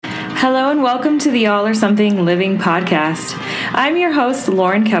Hello and welcome to the All or Something Living podcast. I'm your host,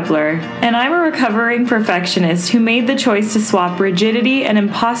 Lauren Kepler, and I'm a recovering perfectionist who made the choice to swap rigidity and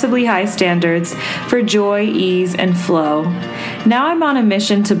impossibly high standards for joy, ease, and flow. Now I'm on a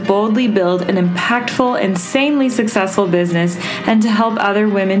mission to boldly build an impactful, insanely successful business and to help other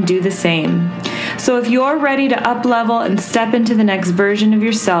women do the same. So if you're ready to up-level and step into the next version of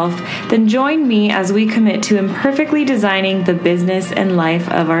yourself, then join me as we commit to imperfectly designing the business and life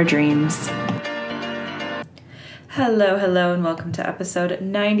of our dreams. Hello, and welcome to episode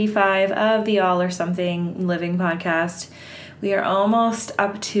 95 of the All or Something Living podcast. We are almost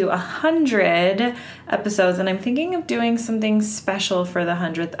up to 100 episodes, and I'm thinking of doing something special for the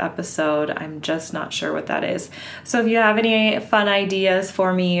 100th episode. I'm just not sure what that is. So if you have any fun ideas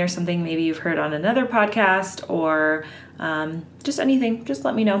for me or something maybe you've heard on another podcast or just anything, just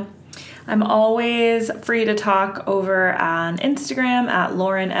let me know. I'm always free to talk over on Instagram at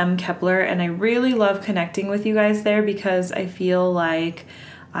Lauren M. Kepler, and I really love connecting with you guys there because I feel like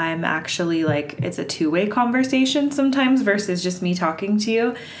I'm actually it's a two-way conversation sometimes versus just me talking to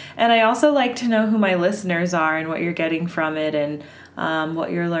you. And I also like to know who my listeners are and what you're getting from it and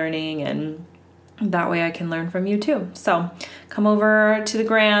what you're learning, and that way I can learn from you too. So come over to the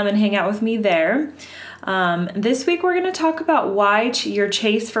gram and hang out with me there. This week we're going to talk about why your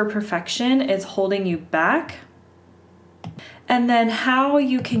chase for perfection is holding you back, and then how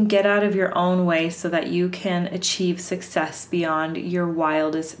you can get out of your own way so that you can achieve success beyond your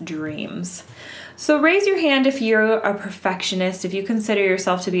wildest dreams. So raise your hand if you're a perfectionist, if you consider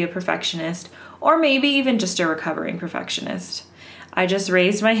yourself to be a perfectionist, or maybe even just a recovering perfectionist. I just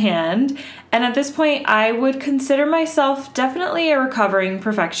raised my hand, and at this point I would consider myself definitely a recovering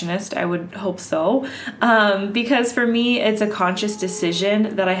perfectionist. I would hope so, because for me it's a conscious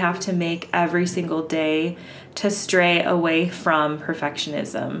decision that I have to make every single day to stray away from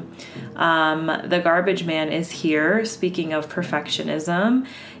perfectionism. The garbage man is here. Speaking of perfectionism,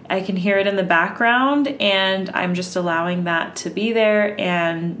 I can hear it in the background, and I'm just allowing that to be there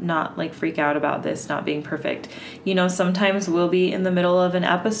and not freak out about this not being perfect. You know, sometimes we'll be in the middle of an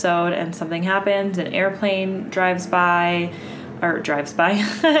episode and something happens, an airplane drives by,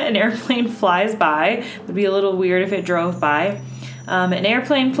 an airplane flies by. It would be a little weird if it drove by. An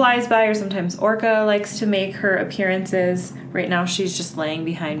airplane flies by, or sometimes Orca likes to make her appearances. Right now she's just laying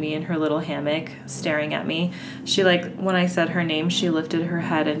behind me in her little hammock staring at me. She when I said her name, she lifted her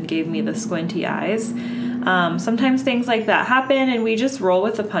head and gave me the squinty eyes. Sometimes things like that happen, and we just roll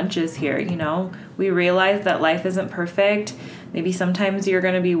with the punches here, you know. We realize that life isn't perfect. Maybe sometimes you're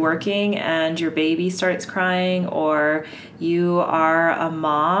going to be working and your baby starts crying, or you are a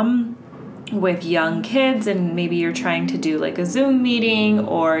mom with young kids and maybe you're trying to do a Zoom meeting,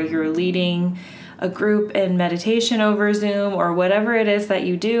 or you're leading a group in meditation over Zoom, or whatever it is that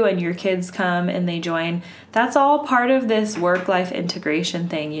you do, and your kids come and they join. That's all part of this work-life integration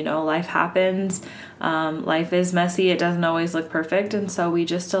thing. You know, life happens. Life is messy. It doesn't always look perfect. And so we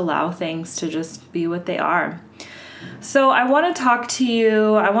just allow things to just be what they are. So I want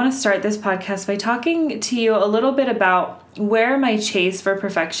to start this podcast by talking to you a little bit about where my chase for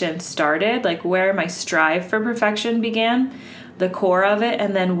perfection started, where my strive for perfection began, the core of it,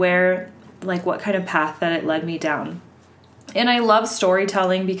 and then where, what kind of path that it led me down. And I love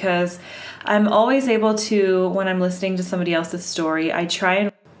storytelling because I'm always able to, when I'm listening to somebody else's story, I try and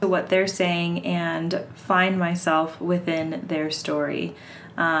listen to what they're saying and find myself within their story.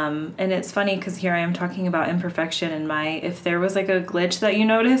 And it's funny because here I am talking about imperfection, and if there was a glitch that you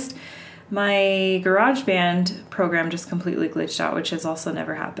noticed, my GarageBand program just completely glitched out, which has also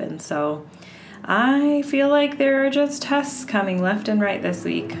never happened. So I feel like there are just tests coming left and right this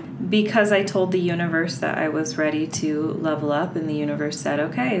week because I told the universe that I was ready to level up, and the universe said,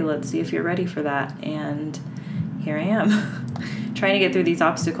 okay, let's see if you're ready for that. And here I am trying to get through these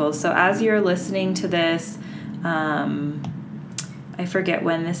obstacles. So as you're listening to this, I forget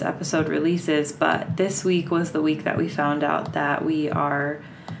when this episode releases, but this week was the week that we found out that we are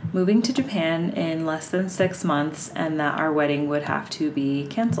moving to Japan in less than 6 months, and that our wedding would have to be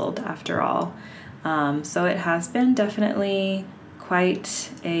canceled after all. So it has been definitely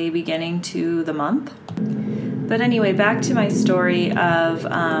quite a beginning to the month. But anyway, back to my story of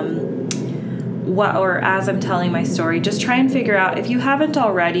as I'm telling my story, just try and figure out, if you haven't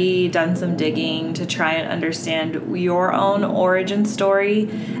already done some digging to try and understand your own origin story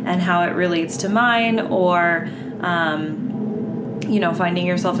and how it relates to mine, or finding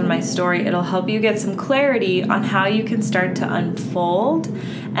yourself in my story, it'll help you get some clarity on how you can start to unfold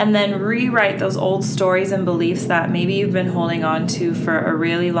and then rewrite those old stories and beliefs that maybe you've been holding on to for a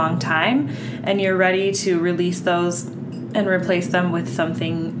really long time, and you're ready to release those and replace them with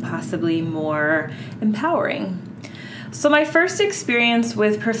something possibly more empowering. So my first experience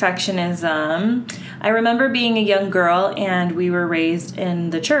with perfectionism, I remember being a young girl and we were raised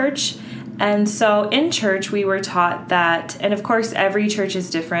in the church. And so in church, we were taught that, and of course, every church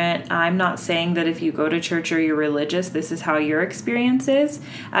is different. I'm not saying that if you go to church or you're religious, this is how your experience is.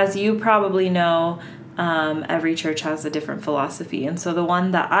 As you probably know, every church has a different philosophy. And so the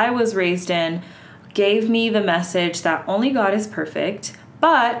one that I was raised in gave me the message that only God is perfect,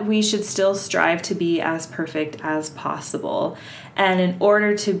 but we should still strive to be as perfect as possible. And in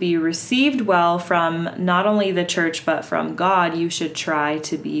order to be received well from not only the church, but from God, you should try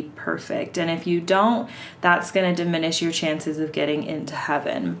to be perfect. And if you don't, that's going to diminish your chances of getting into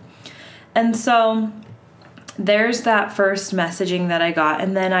heaven. And so there's that first messaging that I got.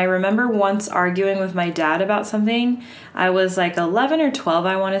 And then I remember once arguing with my dad about something. I was like 11 or 12,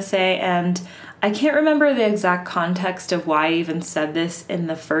 I want to say, and I can't remember the exact context of why I even said this in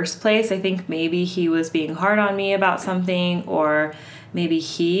the first place. I think maybe he was being hard on me about something, or maybe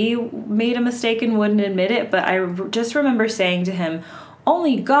he made a mistake and wouldn't admit it. But I just remember saying to him,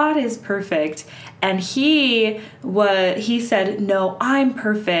 only God is perfect. And he said, no, I'm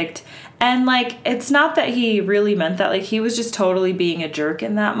perfect. And like, it's not that he really meant that. Like, he was just totally being a jerk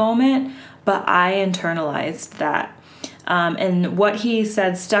in that moment. But I internalized that. And what he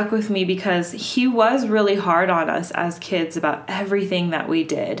said stuck with me because he was really hard on us as kids about everything that we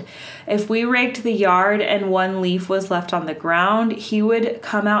did. If we raked the yard and one leaf was left on the ground, he would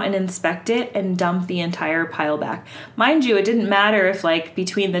come out and inspect it and dump the entire pile back. Mind you, it didn't matter if like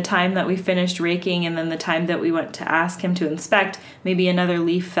between the time that we finished raking and then the time that we went to ask him to inspect, maybe another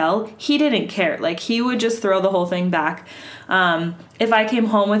leaf fell. He didn't care. Like, he would just throw the whole thing back. If I came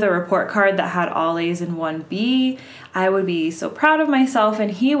home with a report card that had all A's and 1 B, I would be so proud of myself, and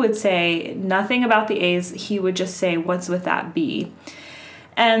he would say nothing about the A's. He would just say, what's with that B?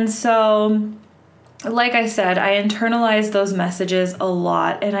 And so, like I said, I internalized those messages a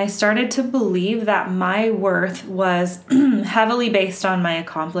lot, and I started to believe that my worth was heavily based on my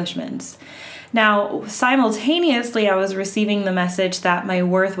accomplishments. Now, simultaneously, I was receiving the message that my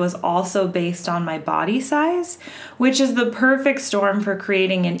worth was also based on my body size, which is the perfect storm for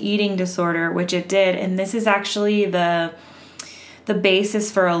creating an eating disorder, which it did. And this is actually the basis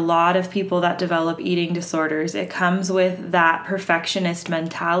for a lot of people that develop eating disorders. It comes with that perfectionist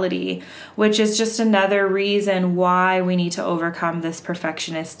mentality, which is just another reason why we need to overcome this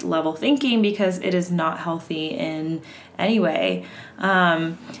perfectionist level thinking, because it is not healthy in any way.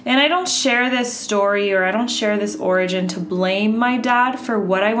 And I don't share this story, or I don't share this origin to blame my dad for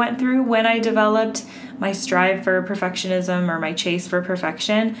what I went through when I developed my strive for perfectionism or my chase for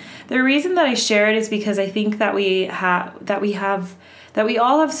perfection. The reason that I share it is because I think that we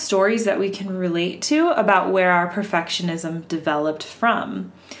all have stories that we can relate to about where our perfectionism developed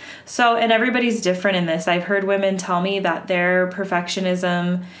from. So, and everybody's different in this. I've heard women tell me that their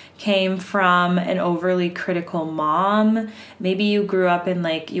perfectionism came from an overly critical mom. Maybe you grew up in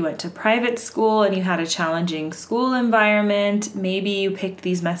you went to private school and you had a challenging school environment. Maybe you picked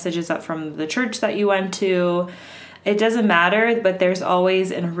these messages up from the church that you went to. It doesn't matter, but there's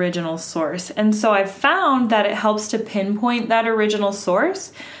always an original source. And so I've found that it helps to pinpoint that original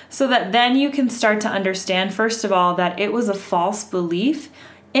source so that then you can start to understand, first of all, that it was a false belief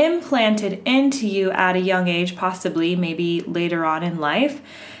implanted into you at a young age, possibly maybe later on in life.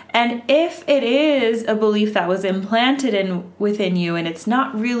 And if it is a belief that was implanted within you and it's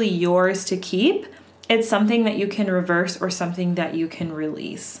not really yours to keep, it's something that you can reverse or something that you can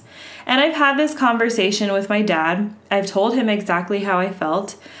release. And I've had this conversation with my dad. I've told him exactly how I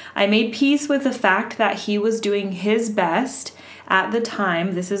felt. I made peace with the fact that he was doing his best at the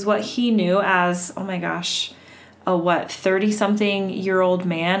time. This is what he knew as, oh my gosh, a 30-something-year-old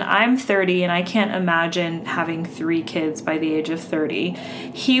man. I'm 30 and I can't imagine having 3 kids by the age of 30.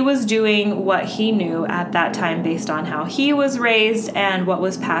 He was doing what he knew at that time based on how he was raised and what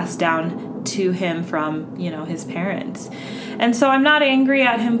was passed down to him from, his parents. And so I'm not angry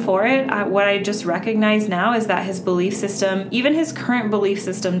at him for it. What I just recognize now is that his belief system, even his current belief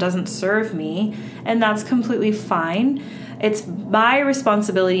system, doesn't serve me, and that's completely fine. It's my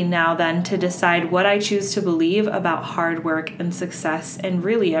responsibility now then to decide what I choose to believe about hard work and success and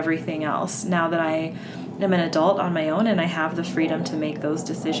really everything else, now that I am an adult on my own and I have the freedom to make those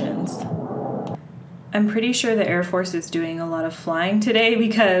decisions. I'm pretty sure the Air Force is doing a lot of flying today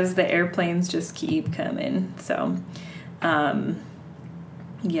because the airplanes just keep coming. So,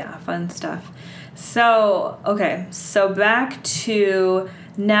 yeah, fun stuff. So, okay, so back to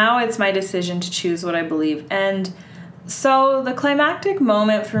now it's my decision to choose what I believe. And so the climactic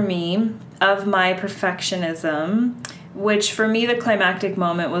moment for me of my perfectionism which for me, the climactic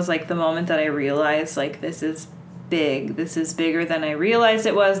moment was like the moment that I realized like this is big. This is bigger than I realized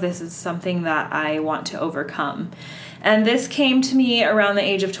it was. This is something that I want to overcome. And this came to me around the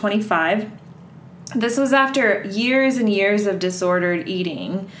age of 25. This was after years and years of disordered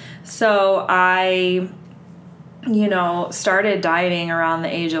eating. So I, started dieting around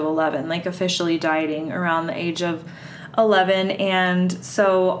the age of 11, like officially dieting around the age of 11. And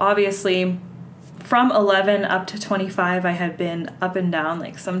so obviously from 11 up to 25, I had been up and down.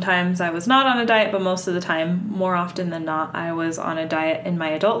 Like sometimes I was not on a diet, but most of the time, more often than not, I was on a diet in my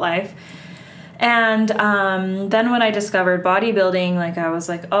adult life. And then when I discovered bodybuilding, like I was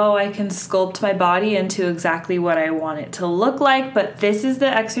like, oh, I can sculpt my body into exactly what I want it to look like, but this is the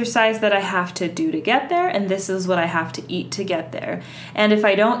exercise that I have to do to get there, and this is what I have to eat to get there. And if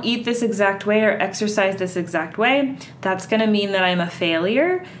I don't eat this exact way or exercise this exact way, that's going to mean that I'm a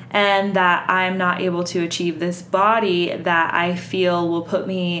failure and that I'm not able to achieve this body that I feel will put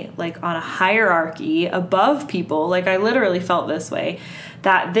me like on a hierarchy above people. Like I literally felt this way,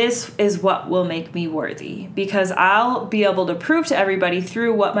 that this is what will make me worthy, because I'll be able to prove to everybody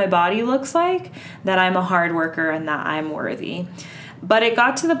through what my body looks like that I'm a hard worker and that I'm worthy. But it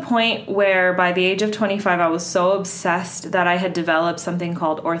got to the point where by the age of 25, I was so obsessed that I had developed something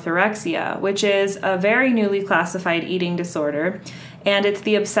called orthorexia, which is a very newly classified eating disorder. And it's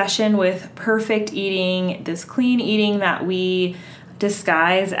the obsession with perfect eating, this clean eating that we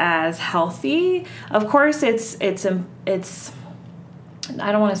disguise as healthy. Of course, it's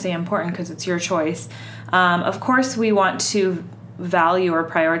I don't want to say important because it's your choice. Of course, we want to value or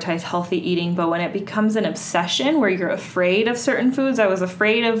prioritize healthy eating, but when it becomes an obsession where you're afraid of certain foods, I was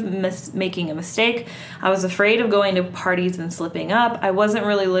afraid of making a mistake. I was afraid of going to parties and slipping up. I wasn't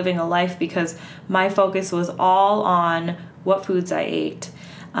really living a life because my focus was all on what foods I ate.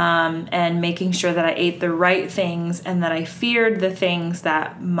 And making sure that I ate the right things and that I feared the things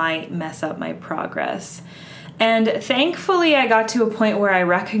that might mess up my progress. And thankfully, I got to a point where I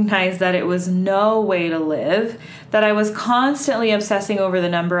recognized that it was no way to live, that I was constantly obsessing over the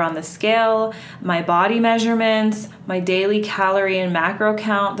number on the scale, my body measurements, my daily calorie and macro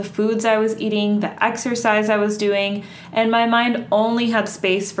count, the foods I was eating, the exercise I was doing, and my mind only had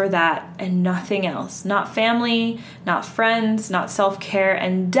space for that and nothing else. Not family, not friends, not self-care,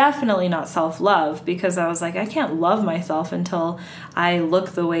 and definitely not self-love, because I was like, I can't love myself until I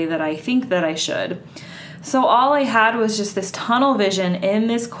look the way that I think that I should. So all I had was just this tunnel vision in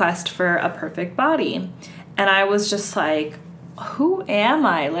this quest for a perfect body. And I was just like, who am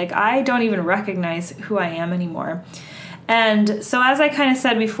I? Like, I don't even recognize who I am anymore. And so as I kind of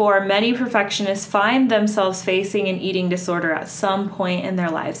said before, many perfectionists find themselves facing an eating disorder at some point in their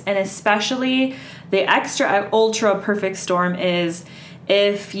lives. And especially the extra ultra perfect storm is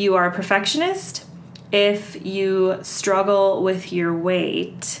if you are a perfectionist, if you struggle with your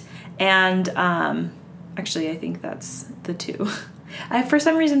weight, and actually, I think that's the two. I, for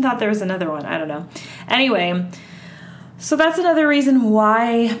some reason, thought there was another one. I don't know. Anyway, so that's another reason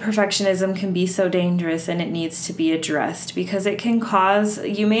why perfectionism can be so dangerous and it needs to be addressed, because it can cause,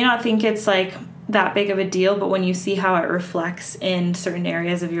 you may not think it's like that big of a deal, but when you see how it reflects in certain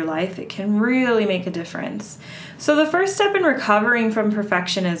areas of your life, it can really make a difference. So the first step in recovering from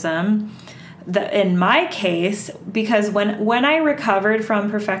perfectionism, in my case, because when I recovered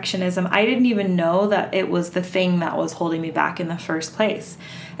from perfectionism, I didn't even know that it was the thing that was holding me back in the first place.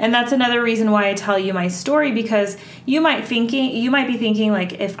 And that's another reason why I tell you my story, because you might be thinking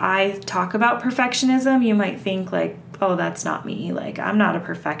like, if I talk about perfectionism, you might think like, oh, that's not me. Like, I'm not a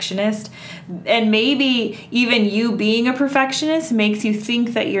perfectionist. And maybe even you being a perfectionist makes you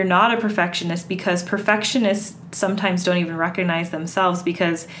think that you're not a perfectionist, because perfectionists sometimes don't even recognize themselves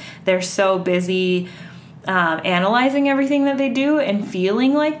because they're so busy analyzing everything that they do and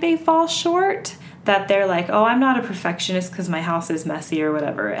feeling like they fall short, that they're like, oh, I'm not a perfectionist because my house is messy or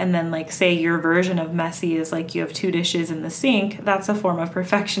whatever. And then like, say your version of messy is like you have 2 dishes in the sink. That's a form of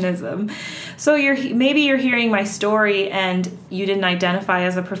perfectionism. So maybe you're hearing my story and you didn't identify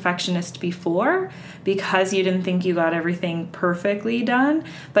as a perfectionist before because you didn't think you got everything perfectly done.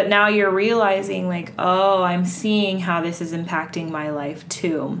 But now you're realizing like, oh, I'm seeing how this is impacting my life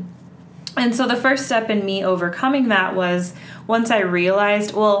too. And so the first step in me overcoming that was once I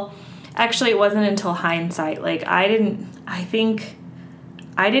realized, well, actually, it wasn't until hindsight. Like, I didn't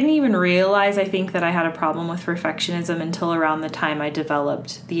even realize, I think, that I had a problem with perfectionism until around the time I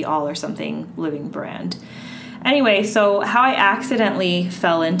developed the All or Something Living brand. Anyway, so how I accidentally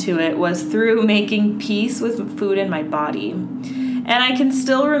fell into it was through making peace with food in my body. And I can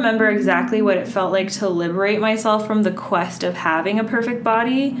still remember exactly what it felt like to liberate myself from the quest of having a perfect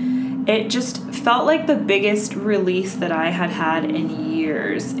body. It just felt like the biggest release that I had had in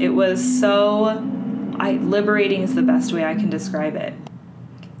years. It was so liberating is the best way I can describe it.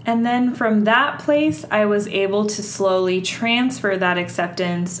 And then from that place, I was able to slowly transfer that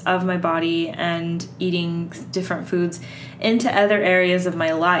acceptance of my body and eating different foods into other areas of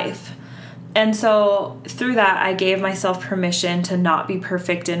my life. And so through that, I gave myself permission to not be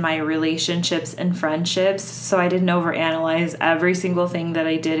perfect in my relationships and friendships. So I didn't overanalyze every single thing that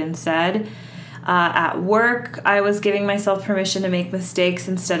I did and said. At work, I was giving myself permission to make mistakes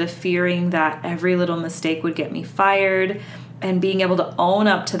instead of fearing that every little mistake would get me fired, and being able to own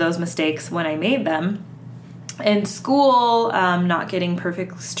up to those mistakes when I made them. In school, not getting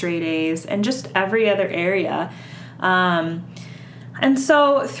perfect straight A's, and just every other area. And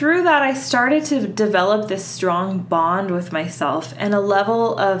so through that, I started to develop this strong bond with myself and a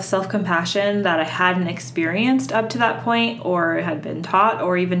level of self-compassion that I hadn't experienced up to that point, or had been taught,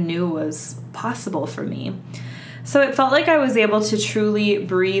 or even knew was possible for me. So it felt like I was able to truly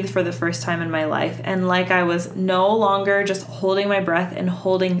breathe for the first time in my life, and like I was no longer just holding my breath and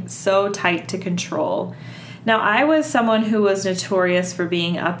holding so tight to control. Now, I was someone who was notorious for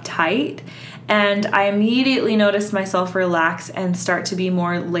being uptight, and I immediately noticed myself relax and start to be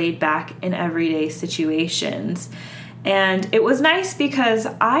more laid back in everyday situations. And it was nice because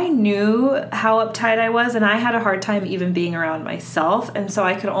I knew how uptight I was, and I had a hard time even being around myself. And so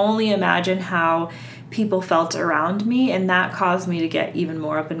I could only imagine how people felt around me, and that caused me to get even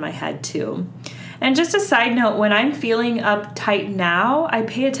more up in my head too. And just a side note, when I'm feeling uptight now, I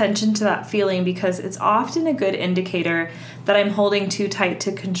pay attention to that feeling because it's often a good indicator that I'm holding too tight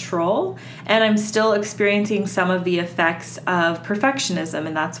to control, and I'm still experiencing some of the effects of perfectionism,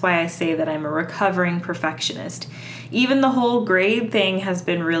 and that's why I say that I'm a recovering perfectionist. Even the whole grade thing has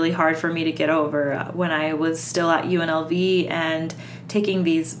been really hard for me to get over. When I was still at UNLV and taking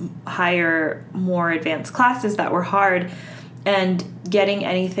these higher, more advanced classes that were hard, and getting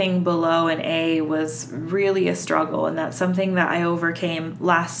anything below an A was really a struggle, and that's something that I overcame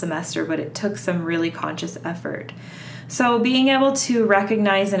last semester, but it took some really conscious effort. So being able to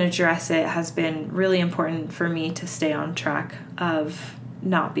recognize and address it has been really important for me to stay on track of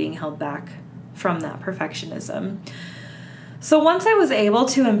not being held back from that perfectionism. So once I was able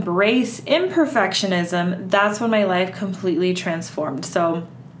to embrace imperfectionism, that's when my life completely transformed. So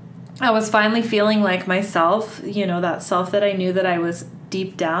I was finally feeling like myself, that self that I knew that I was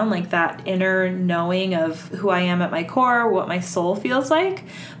deep down, like that inner knowing of who I am at my core, what my soul feels like,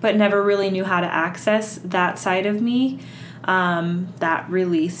 but never really knew how to access that side of me that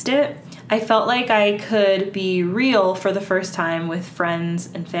released it. I felt like I could be real for the first time with friends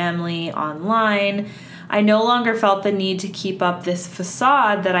and family online. I no longer felt the need to keep up this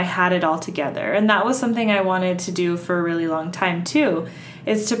facade that I had it all together. And that was something I wanted to do for a really long time too,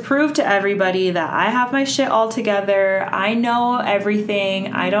 is to prove to everybody that I have my shit all together. I know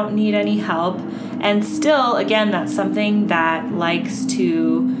everything. I don't need any help. And still, again, that's something that likes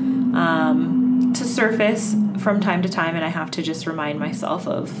to surface from time to time. And I have to just remind myself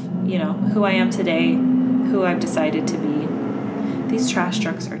of, who I am today, who I've decided to be. These trash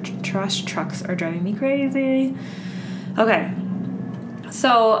trucks are driving me crazy. Okay.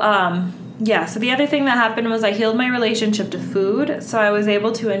 So the other thing that happened was I healed my relationship to food. So I was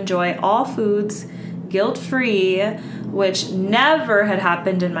able to enjoy all foods guilt-free, which never had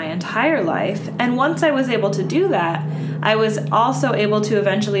happened in my entire life. And once I was able to do that, I was also able to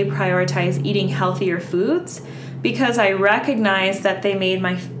eventually prioritize eating healthier foods because I recognized that they made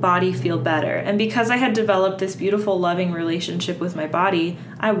my body feel better. And because I had developed this beautiful, loving relationship with my body,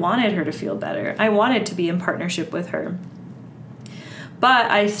 I wanted her to feel better. I wanted to be in partnership with her. But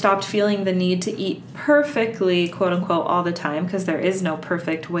I stopped feeling the need to eat perfectly, quote unquote, all the time, because there is no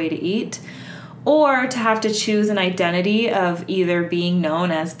perfect way to eat, or to have to choose an identity of either being known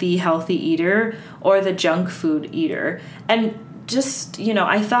as the healthy eater or the junk food eater. And just,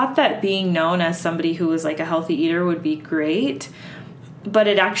 I thought that being known as somebody who was like a healthy eater would be great, but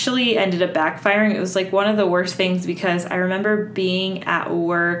it actually ended up backfiring. It was like one of the worst things because I remember being at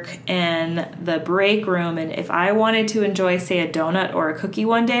work in the break room, and if I wanted to enjoy, say, a donut or a cookie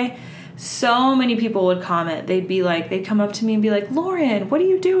one day, so many people would comment. They'd come up to me and be like, "Lauren, what are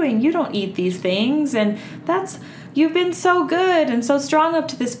you doing? You don't eat these things. And you've been so good and so strong up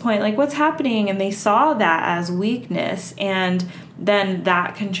to this point. Like, what's happening?" And they saw that as weakness. And then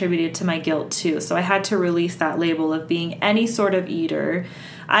that contributed to my guilt too. So I had to release that label of being any sort of eater.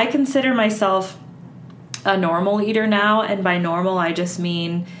 I consider myself a normal eater now. And by normal, I just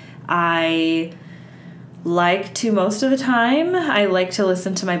mean I like to, most of the time, I like to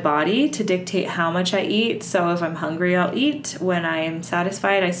listen to my body to dictate how much I eat. So if I'm hungry, I'll eat. When I am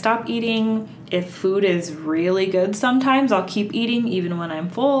satisfied, I stop eating. if food is really good sometimes, I'll keep eating even when I'm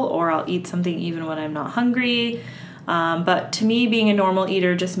full, or I'll eat something even when I'm not hungry. But to me, being a normal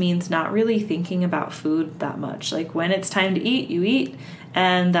eater just means not really thinking about food that much. Like when it's time to eat, you eat,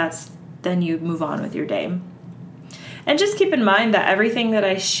 and then you move on with your day. And just keep in mind that everything that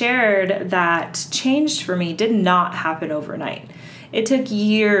I shared that changed for me did not happen overnight. It took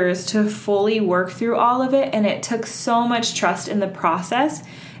years to fully work through all of it, and it took so much trust in the process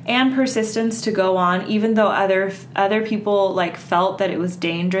and persistence to go on, even though other people like felt that it was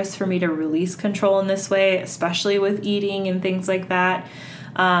dangerous for me to release control in this way, especially with eating and things like that.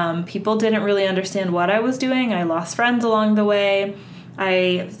 People didn't really understand what I was doing. I lost friends along the way.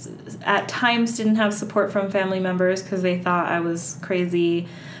 I, at times, didn't have support from family members because they thought I was crazy.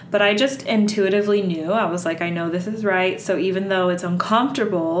 But I just intuitively knew. I was like, I know this is right. So even though it's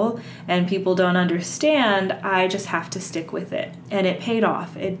uncomfortable and people don't understand, I just have to stick with it. And it paid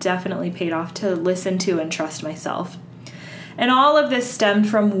off. It definitely paid off to listen to and trust myself. And all of this stemmed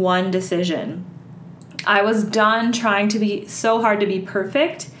from one decision. I was done trying to be so hard to be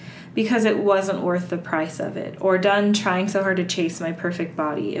perfect because it wasn't worth the price of it. Or done trying so hard to chase my perfect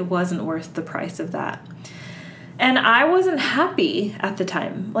body. It wasn't worth the price of that. And I wasn't happy at the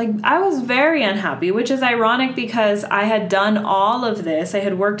time. Like, I was very unhappy, which is ironic because I had done all of this. I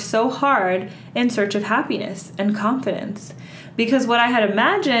had worked so hard in search of happiness and confidence. Because what I had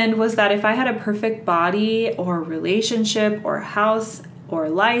imagined was that if I had a perfect body or relationship or house or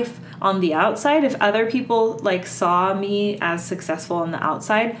life on the outside, if other people like saw me as successful on the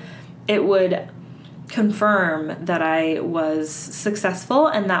outside, it would confirm that I was successful,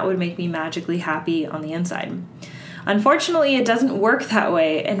 and that would make me magically happy on the inside. Unfortunately, it doesn't work that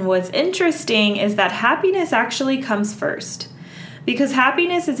way. And what's interesting is that happiness actually comes first, because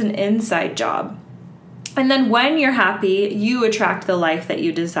happiness is an inside job. And then when you're happy, you attract the life that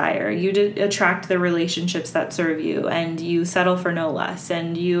you desire. You attract the relationships that serve you, and you settle for no less.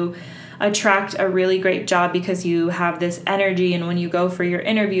 And you attract a really great job because you have this energy, and when you go for your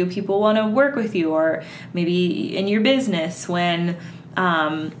interview, people want to work with you. Or maybe in your business, when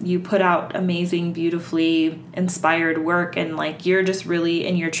you put out amazing, beautifully inspired work, and like you're just really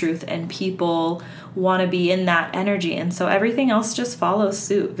in your truth, and people want to be in that energy. And so everything else just follows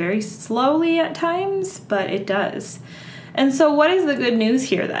suit, very slowly at times, but it does. And so what is the good news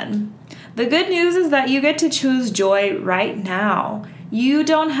here then? The good news is that you get to choose joy right now. You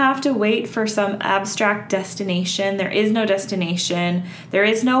don't have to wait for some abstract destination. There is no destination. There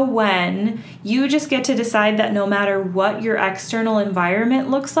is no when. You just get to decide that no matter what your external environment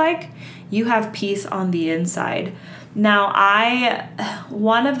looks like, you have peace on the inside. Now,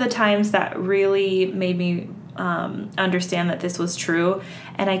 one of the times that really made me understand that this was true,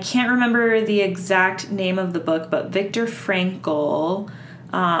 and I can't remember the exact name of the book, but Viktor Frankl,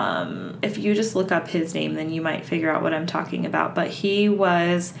 if you just look up his name, then you might figure out what I'm talking about. But he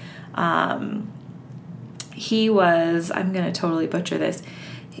was, I'm going to totally butcher this.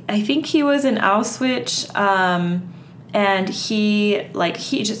 I think he was in Auschwitz, and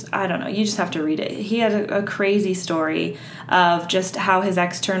I don't know, you just have to read it. He had a crazy story of just how his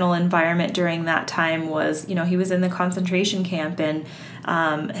external environment during that time was, he was in the concentration camp, and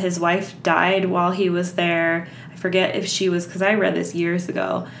his wife died while he was there. I forget if she was, because I read this years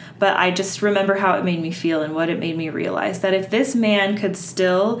ago, but I just remember how it made me feel and what it made me realize that if this man could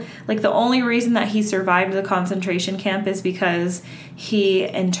still, like, the only reason that he survived the concentration camp is because he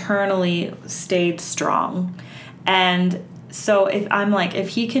internally stayed strong. And so if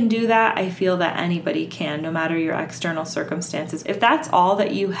he can do that, I feel that anybody can, no matter your external circumstances. If that's all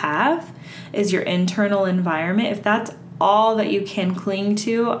that you have is your internal environment, if that's all that you can cling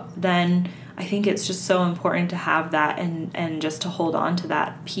to, then I think it's just so important to have that and just to hold on to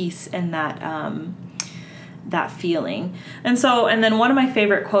that peace and that feeling. And then one of my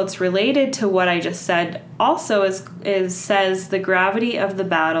favorite quotes related to what I just said also says, "The gravity of the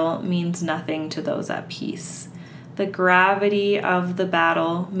battle means nothing to those at peace." The gravity of the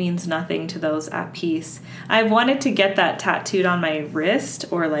battle means nothing to those at peace. I've wanted to get that tattooed on my wrist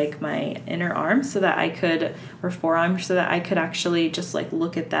or like my inner arm or forearm, so that I could actually just like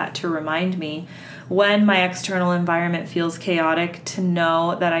look at that to remind me when my external environment feels chaotic, to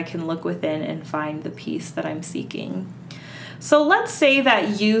know that I can look within and find the peace that I'm seeking. So let's say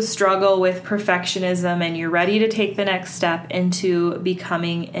that you struggle with perfectionism and you're ready to take the next step into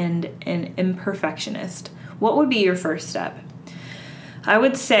becoming an imperfectionist. What would be your first step? I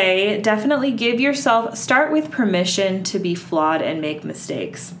would say definitely start with permission to be flawed and make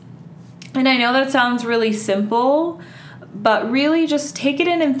mistakes. And I know that sounds really simple, but really just take it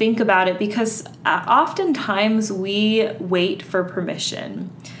in and think about it, because oftentimes we wait for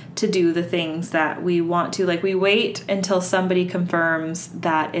permission. to do the things that we want to. Like, we wait until somebody confirms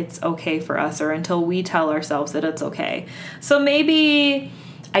that it's okay for us, or until we tell ourselves that it's okay. So maybe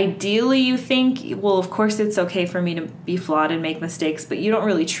ideally you think, well, of course it's okay for me to be flawed and make mistakes, but you don't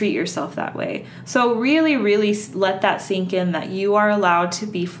really treat yourself that way. So really, really let that sink in, that you are allowed to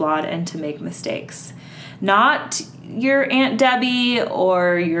be flawed and to make mistakes. Not your Aunt Debbie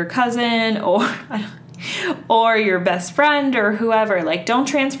or your cousin or your best friend or whoever. Like, don't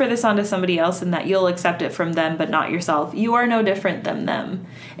transfer this onto somebody else and that you'll accept it from them but not yourself. You are no different than them.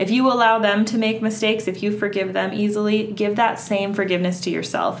 If you allow them to make mistakes, if you forgive them easily, give that same forgiveness to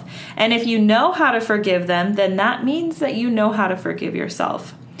yourself. And if you know how to forgive them, then that means that you know how to forgive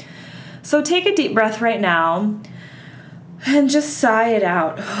yourself. So take a deep breath right now and just sigh it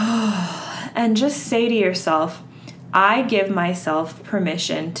out. And just say to yourself, I give myself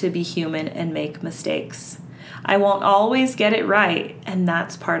permission to be human and make mistakes. I won't always get it right, and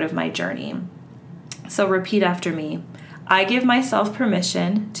that's part of my journey. So repeat after me. I give myself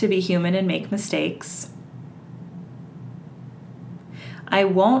permission to be human and make mistakes. I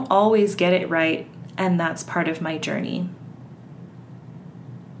won't always get it right, and that's part of my journey.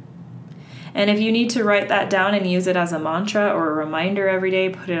 And if you need to write that down and use it as a mantra or a reminder every day,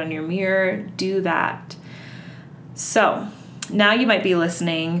 put it on your mirror, do that. So now you might be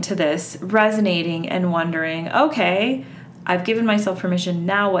listening to this, resonating and wondering, okay, I've given myself permission.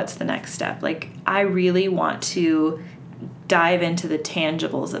 Now what's the next step? Like, I really want to dive into the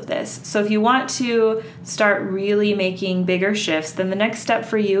tangibles of this. So if you want to start really making bigger shifts, then the next step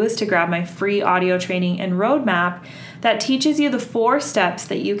for you is to grab my free audio training and roadmap that teaches you the 4 steps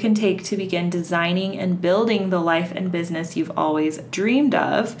that you can take to begin designing and building the life and business you've always dreamed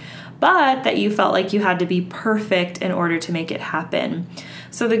of, but that you felt like you had to be perfect in order to make it happen.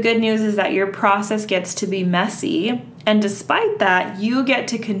 So the good news is that your process gets to be messy, and despite that, you get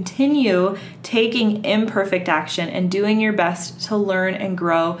to continue taking imperfect action and doing your best to learn and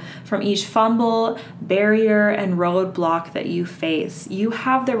grow from each fumble, barrier, and roadblock that you face. You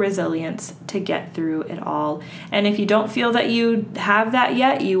have the resilience to get through it all. And if you don't feel that you have that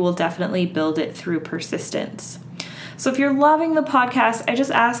yet, you will definitely build it through persistence. So if you're loving the podcast, I just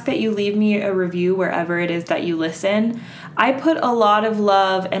ask that you leave me a review wherever it is that you listen. I put a lot of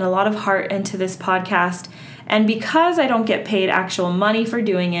love and a lot of heart into this podcast, and because I don't get paid actual money for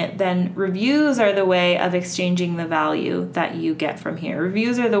doing it, then reviews are the way of exchanging the value that you get from here.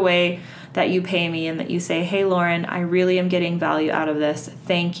 Reviews are the way that you pay me and that you say, hey, Lauren, I really am getting value out of this.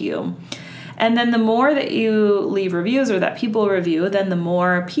 Thank you. And then the more that you leave reviews or that people review, then the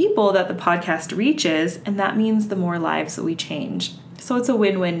more people that the podcast reaches, and that means the more lives that we change. So it's a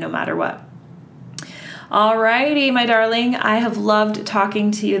win-win no matter what. Alrighty, my darling, I have loved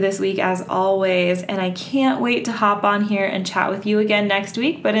talking to you this week as always, and I can't wait to hop on here and chat with you again next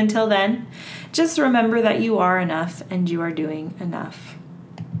week. But until then, just remember that you are enough and you are doing enough.